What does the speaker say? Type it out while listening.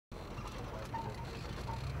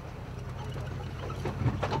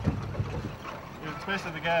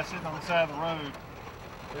especially the guys sitting on the side of the road.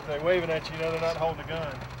 If they're waving at you, you know they're not holding a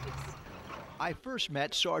gun. I first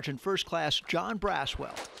met Sergeant First Class John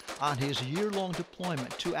Braswell on his year-long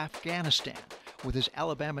deployment to Afghanistan with his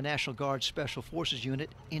Alabama National Guard Special Forces unit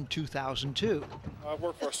in 2002. I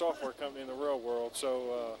work for a software company in the real world,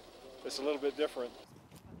 so it's a little bit different.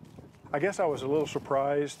 I guess I was a little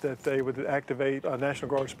surprised that they would activate a National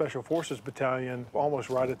Guard Special Forces battalion almost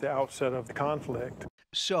right at the outset of the conflict.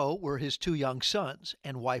 So were his two young sons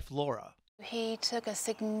and wife Laura. He took a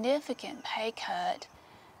significant pay cut,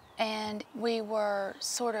 and we were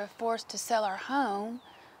sort of forced to sell our home.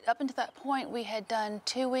 Up until that point, we had done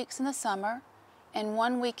 2 weeks in the summer and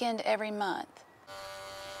 1 weekend every month.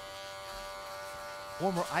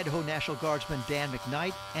 Former Idaho National Guardsman Dan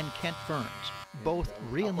McKnight and Kent Burns both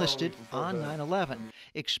re-enlisted on 9/11,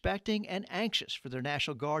 expecting and anxious for their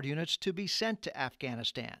National Guard units to be sent to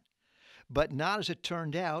Afghanistan. But not as it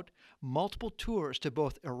turned out, multiple tours to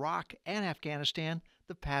both Iraq and Afghanistan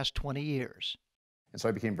the past 20 years. And so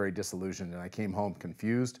I became very disillusioned, and I came home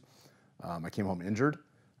confused. I came home injured.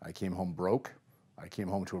 I came home broke. I came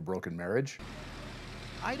home to a broken marriage.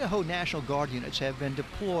 Idaho National Guard units have been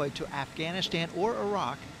deployed to Afghanistan or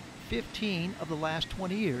Iraq 15 of the last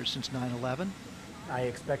 20 years since 9/11. I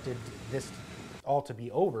expected this all to be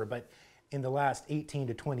over, but in the last 18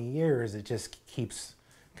 to 20 years, it just keeps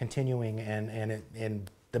continuing, and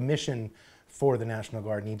the mission for the National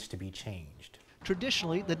Guard needs to be changed.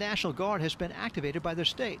 Traditionally, the National Guard has been activated by their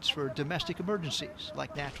states for domestic emergencies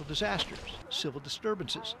like natural disasters, civil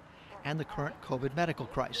disturbances, and the current COVID medical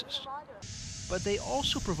crisis. But they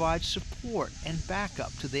also provide support and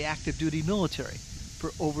backup to the active duty military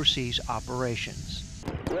for overseas operations.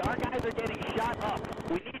 Our guys are getting shot up.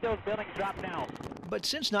 We need those buildings dropped now. But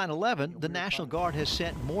since 9/11, the National Guard has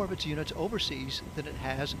sent more of its units overseas than it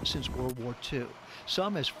has since World War II,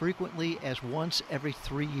 some as frequently as once every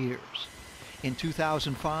 3 years. In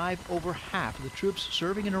 2005, over half of the troops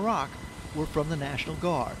serving in Iraq were from the National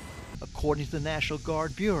Guard, according to the National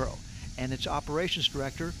Guard Bureau and its operations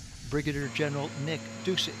director, Brigadier General Nick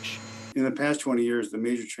Dusich. In the past 20 years, the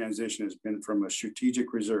major transition has been from a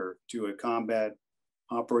strategic reserve to a combat,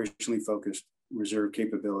 operationally focused reserve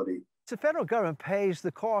capability. The federal government pays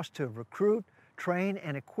the cost to recruit, train,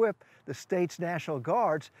 and equip the state's National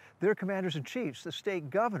Guards. Their commanders-in-chiefs, the state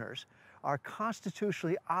governors, are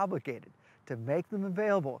constitutionally obligated to make them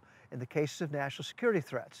available in the cases of national security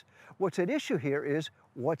threats. What's at issue here is,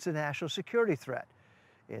 what's a national security threat?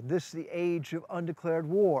 In this, the age of undeclared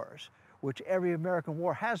wars, which every American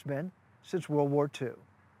war has been since World War II.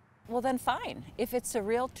 Well, then fine. If it's a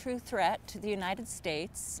real true threat to the United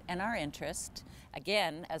States and our interest,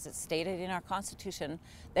 again, as it's stated in our Constitution,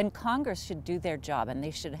 then Congress should do their job and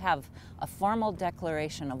they should have a formal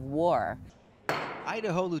declaration of war.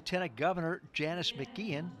 Idaho Lieutenant Governor Janice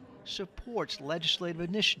McGeehan supports legislative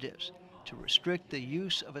initiatives to restrict the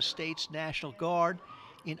use of a state's National Guard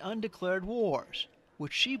in undeclared wars,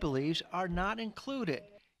 which she believes are not included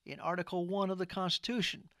in Article 1 of the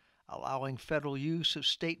Constitution, allowing federal use of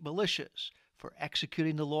state militias for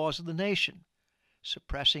executing the laws of the nation,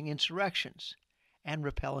 suppressing insurrections, and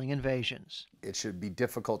repelling invasions. It should be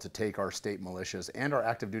difficult to take our state militias and our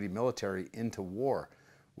active duty military into war.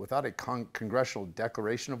 Without a congressional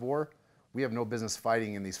declaration of war, we have no business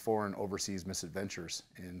fighting in these foreign overseas misadventures.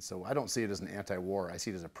 And so I don't see it as an anti-war, I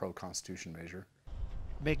see it as a pro-Constitution measure.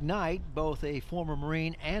 McKnight, both a former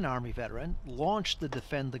Marine and Army veteran, launched the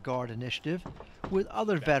Defend the Guard initiative with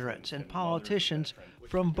other veterans and politicians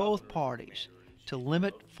from both parties to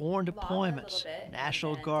limit foreign deployments,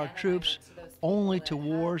 National Guard troops, only to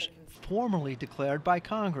wars formally declared by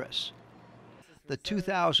Congress. The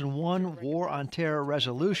 2001 War on Terror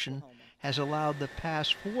resolution has allowed the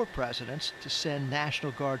past 4 presidents to send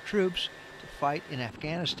National Guard troops to fight in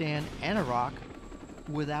Afghanistan and Iraq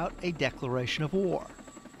without a declaration of war.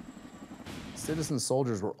 Citizen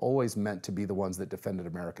soldiers were always meant to be the ones that defended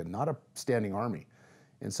America, not a standing army.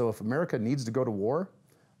 And so if America needs to go to war,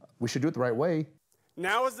 we should do it the right way.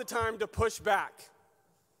 Now is the time to push back,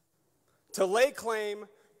 to lay claim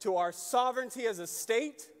to our sovereignty as a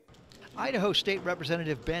state. Idaho State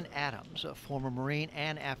Representative Ben Adams, a former Marine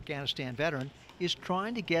and Afghanistan veteran, is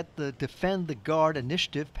trying to get the Defend the Guard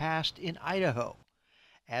initiative passed in Idaho,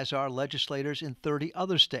 as are legislators in 30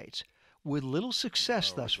 other states, with little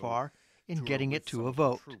success thus far in getting it to a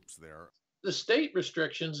vote. The state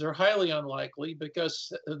restrictions are highly unlikely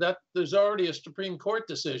because there's already a Supreme Court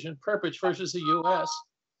decision, Perpich versus the U.S.,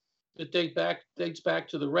 that dates back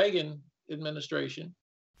to the Reagan administration.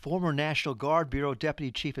 Former National Guard Bureau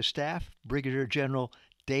Deputy Chief of Staff, Brigadier General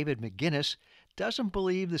David McGinnis, doesn't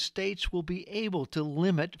believe the states will be able to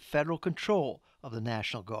limit federal control of the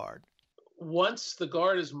National Guard. Once the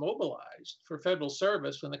Guard is mobilized for federal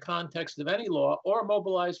service in the context of any law, or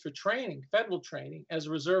mobilized for training, federal training, as a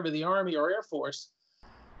reserve of the Army or Air Force,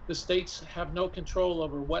 the states have no control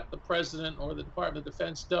over what the President or the Department of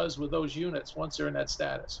Defense does with those units once they're in that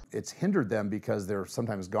status. It's hindered them because they're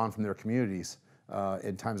sometimes gone from their communities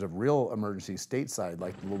in times of real emergency stateside,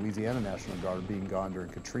 like the Louisiana National Guard being gone during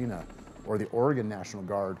Katrina, or the Oregon National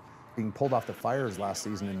Guard being pulled off the fires last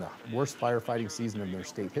season in the worst firefighting season in their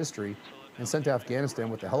state history, and sent to Afghanistan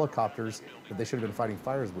with the helicopters that they should have been fighting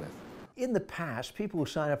fires with. In the past, people who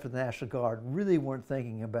signed up for the National Guard really weren't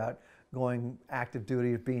thinking about going active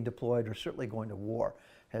duty, being deployed, or certainly going to war.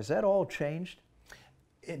 Has that all changed?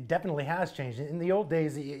 It definitely has changed. In the old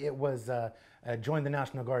days, it was join the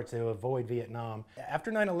National Guard to avoid Vietnam.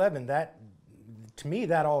 After 9/11, to me,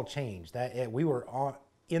 that all changed. We were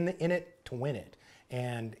in it to win it,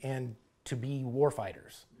 and to be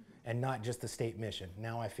warfighters, and not just the state mission.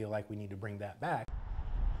 Now I feel like we need to bring that back.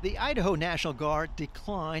 The Idaho National Guard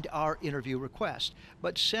declined our interview request,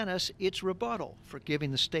 but sent us its rebuttal for giving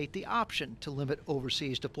the state the option to limit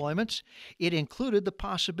overseas deployments. It included the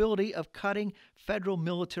possibility of cutting federal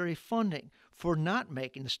military funding for not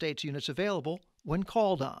making the state's units available when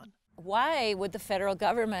called on. Why would the federal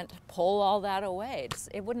government pull all that away?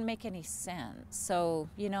 It wouldn't make any sense. So,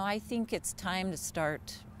 I think it's time to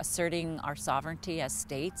start asserting our sovereignty as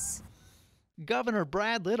states. Governor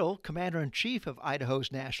Brad Little, Commander-in-Chief of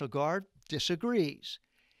Idaho's National Guard, disagrees.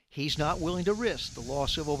 He's not willing to risk the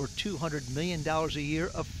loss of over $200 million a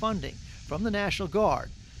year of funding from the National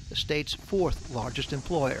Guard, the state's fourth largest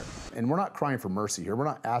employer. And we're not crying for mercy here. We're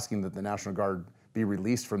not asking that the National Guard be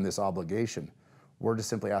released from this obligation. We're just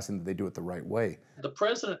simply asking that they do it the right way. The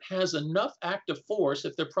president has enough active force,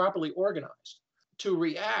 if they're properly organized, to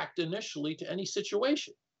react initially to any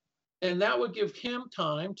situation. And that would give him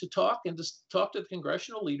time to talk to the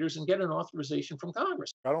congressional leaders and get an authorization from Congress.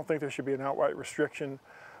 I don't think there should be an outright restriction,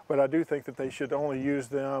 but I do think that they should only use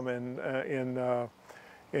them in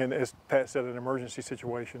as Pat said, an emergency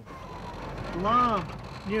situation.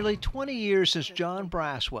 Nearly 20 years since John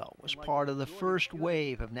Braswell was part of the first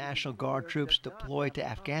wave of National Guard troops deployed to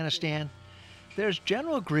Afghanistan, there's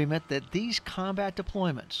general agreement that these combat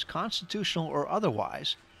deployments, constitutional or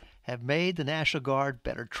otherwise, have made the National Guard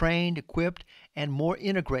better trained, equipped, and more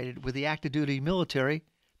integrated with the active duty military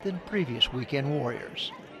than previous weekend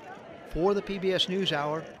warriors. For the PBS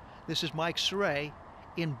NewsHour, this is Mike Cerre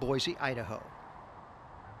in Boise, Idaho.